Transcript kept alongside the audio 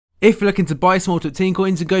If you're looking to buy small top team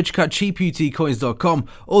coins, go check out cheaputcoins.com.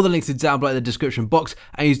 All the links are down below in the description box,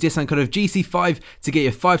 and use discount code of GC5 to get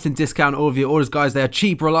your 5% discount on all of your orders, guys. They are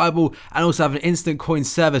cheap, reliable, and also have an instant coin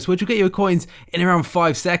service, which will get your coins in around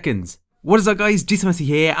 5 seconds. What is up, guys? GC5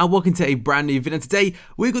 here, and welcome to a brand new video. Today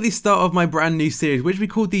we've got the start of my brand new series, which we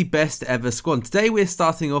call the Best Ever Squad. Today we're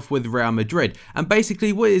starting off with Real Madrid, and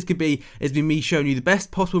basically what it could be is me showing you the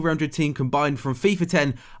best possible Real Madrid team combined from FIFA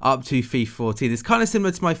 10 up to FIFA 14. It's kind of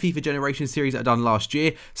similar to my FIFA Generation series I done last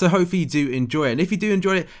year, so hopefully you do enjoy it. And if you do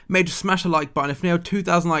enjoy it, make sure to smash the like button. If we nail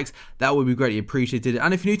 2,000 likes, that would be greatly appreciated.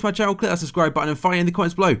 And if you're new to my channel, click that subscribe button, and finally in the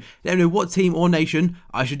comments below, let me know what team or nation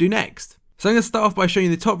I should do next. So I'm going to start off by showing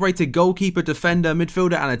you the top rated goalkeeper, defender,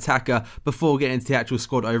 midfielder and attacker before getting into the actual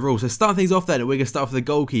squad overall. So starting things off then, we're going to start off with the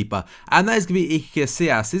goalkeeper, and that is going to be EVER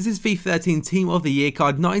Casillas. This is FIFA 13 Team of the Year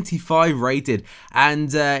card, 95 rated,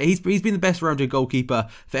 and he's been the best Real Madrid goalkeeper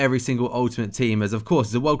for every single Ultimate team, as of course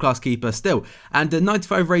he's a world class keeper still. And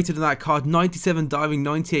 95 rated on that card, 97 diving,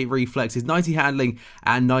 98 reflexes, 90 handling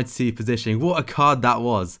and 92 positioning. What a card that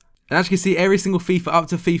was. And as you can see, every single FIFA up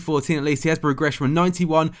to FIFA 14 at least, he has progressed from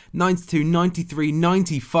 91, 92, 93,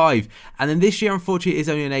 95. And then this year, unfortunately, is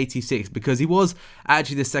only an 86 because he was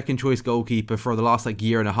actually the second choice goalkeeper for the last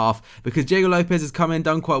year and a half, because Diego Lopez has come in,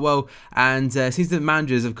 done quite well, and seems that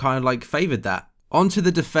managers have kind of favoured that. On to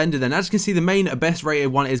the defender then. As you can see, the main best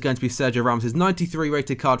rated one is going to be Sergio Ramos, his 93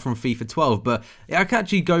 rated card from FIFA 12, but I can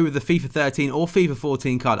actually go with the FIFA 13 or FIFA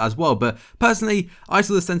 14 card as well. But personally, I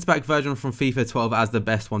saw the centre back version from FIFA 12 as the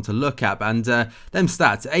best one to look at. And them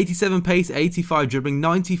stats: 87 pace, 85 dribbling,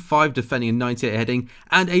 95 defending and 98 heading,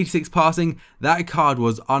 and 86 passing. That card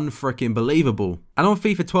was unfreaking believable. And on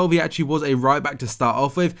FIFA 12, he actually was a right back to start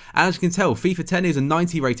off with. And as you can tell, FIFA 10 is a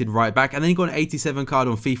 90 rated right back, and then he got an 87 card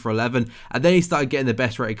on FIFA 11, and then he started getting the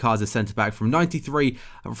best rated cards as centre back from 93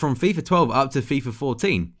 from FIFA 12 up to FIFA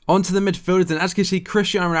 14. On to the midfielders, and as you can see,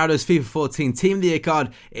 Cristiano Ronaldo's FIFA 14 Team of the Year card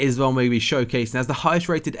is one we'll be showcasing as the highest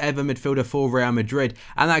rated ever midfielder for Real Madrid,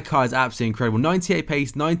 and that card is absolutely incredible. 98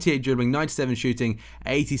 pace, 98 dribbling, 97 shooting,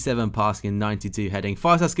 87 passing and 92 heading.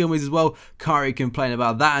 5-star skill moves as well, can't really complain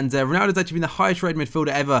about that. And Ronaldo's actually been the highest rated midfielder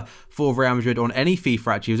ever for Real Madrid on any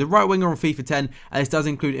FIFA actually. He was a right winger on FIFA 10, and this does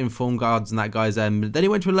include informed guards and that, guys. Then he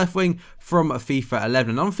went to a left wing from FIFA 11,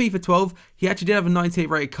 and on FIFA 12 he actually did have a 98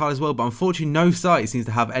 rated card as well, but unfortunately no site seems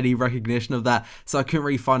to have any recognition of that, so I couldn't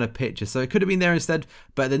really find a picture, so it could have been there instead.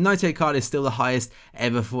 But the 98 card is still the highest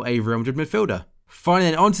ever for a Real Madrid midfielder.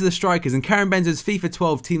 Finally, then on to the strikers, and Karim Benzema's FIFA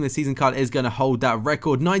 12 Team of the Season card is going to hold that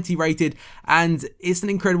record, 90 rated, and it's an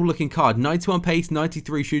incredible looking card. 91 pace,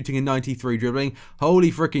 93 shooting and 93 dribbling.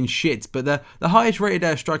 Holy freaking shit. But the highest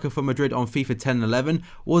rated striker for Madrid on FIFA 10 and 11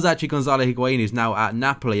 was actually Gonzalo Higuain, who's now at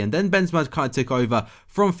Napoli, and then Benzema kind of took over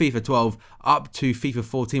from FIFA 12 up to FIFA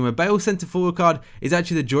 14, where Bale's centre forward card is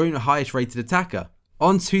actually the joint highest rated attacker.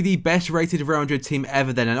 On to the best rated Real Madrid team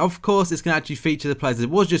ever then, and of course it's going to actually feature the players it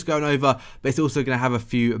was just going over, but it's also going to have a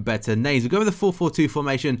few better names. We'll go with the 4-4-2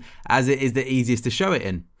 formation as it is the easiest to show it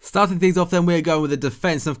in. Starting things off then, we're going with the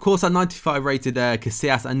defence, and of course our 95 rated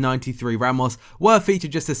Casillas and 93 Ramos were featured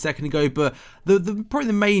just a second ago, but probably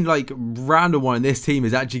the main random one in this team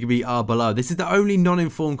is actually going to be Arbeloa. This is the only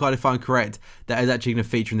non-informed card, if I'm correct, that is actually going to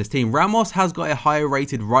feature in this team. Ramos has got a higher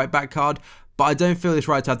rated right back card, but I don't feel it's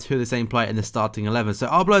right to have two of the same player in the starting 11. So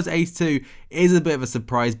Arbeloa's Ace 2 is a bit of a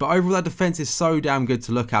surprise, but overall that defence is so damn good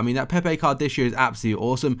to look at. I mean, that Pepe card this year is absolutely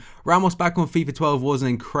awesome. Ramos back on FIFA 12 was an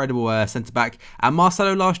incredible centre-back, and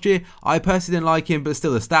Marcelo last year, I personally didn't like him, but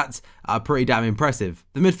still the stats are pretty damn impressive.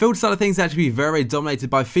 The midfield side of things is actually very dominated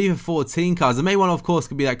by FIFA 14 cards. The main one, of course,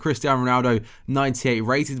 could be that Cristiano Ronaldo 98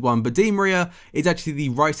 rated one, but Di Maria is actually the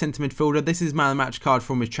right centre midfielder. This is man of the match card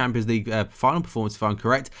from his Champions League final performance, if I'm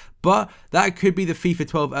correct. But that could be the FIFA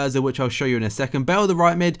 12 Urza, which I'll show you in a second. Bale, the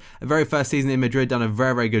right mid, a very first season in Madrid, done a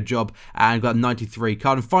very good job and got a 93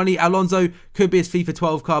 card. And finally, Alonso could be his FIFA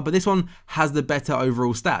 12 card, but this one has the better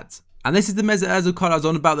overall stats. And this is the Mesut Ozil card I was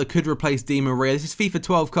on about that could replace Di Maria. This is FIFA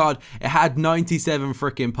 12 card. It had 97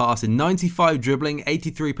 freaking passing, 95 dribbling,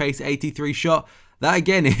 83 pace, 83 shot. That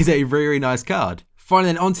again is a really nice card.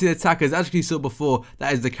 Finally, then onto the attackers. As you saw before,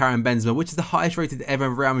 that is the Karim Benzema, which is the highest rated ever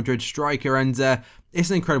Real Madrid striker, and it's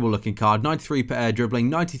an incredible looking card. 93 dribbling,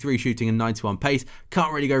 93 shooting and 91 pace.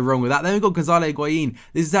 Can't really go wrong with that. Then we've got Gonzalo Higuain.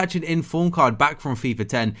 This is actually an informed card back from FIFA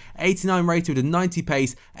 10. 89 rated with a 90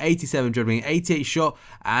 pace, 87 dribbling, 88 shot,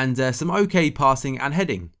 and some okay passing and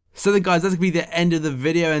heading. So then guys, that's going to be the end of the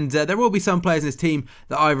video, and there will be some players in this team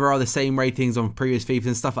that either are the same ratings on previous FIFAs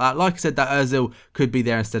and stuff like that. Like I said, that Ozil could be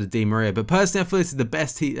there instead of Di Maria, but personally I feel this is the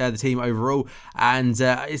best the team overall, and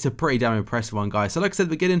it's a pretty damn impressive one, guys. So like I said at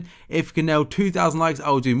the beginning, if you can nail 2,000 likes, I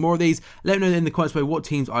will do more of these. Let me know in the comments below what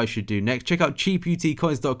teams I should do next. Check out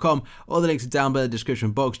cheaputcoins.com, all the links are down below in the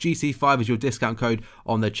description box. GC5 is your discount code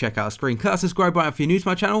on the checkout screen. Click that subscribe button if you're new to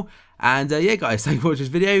my channel, and yeah guys, thank you for watching this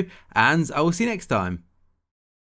video, and I will see you next time.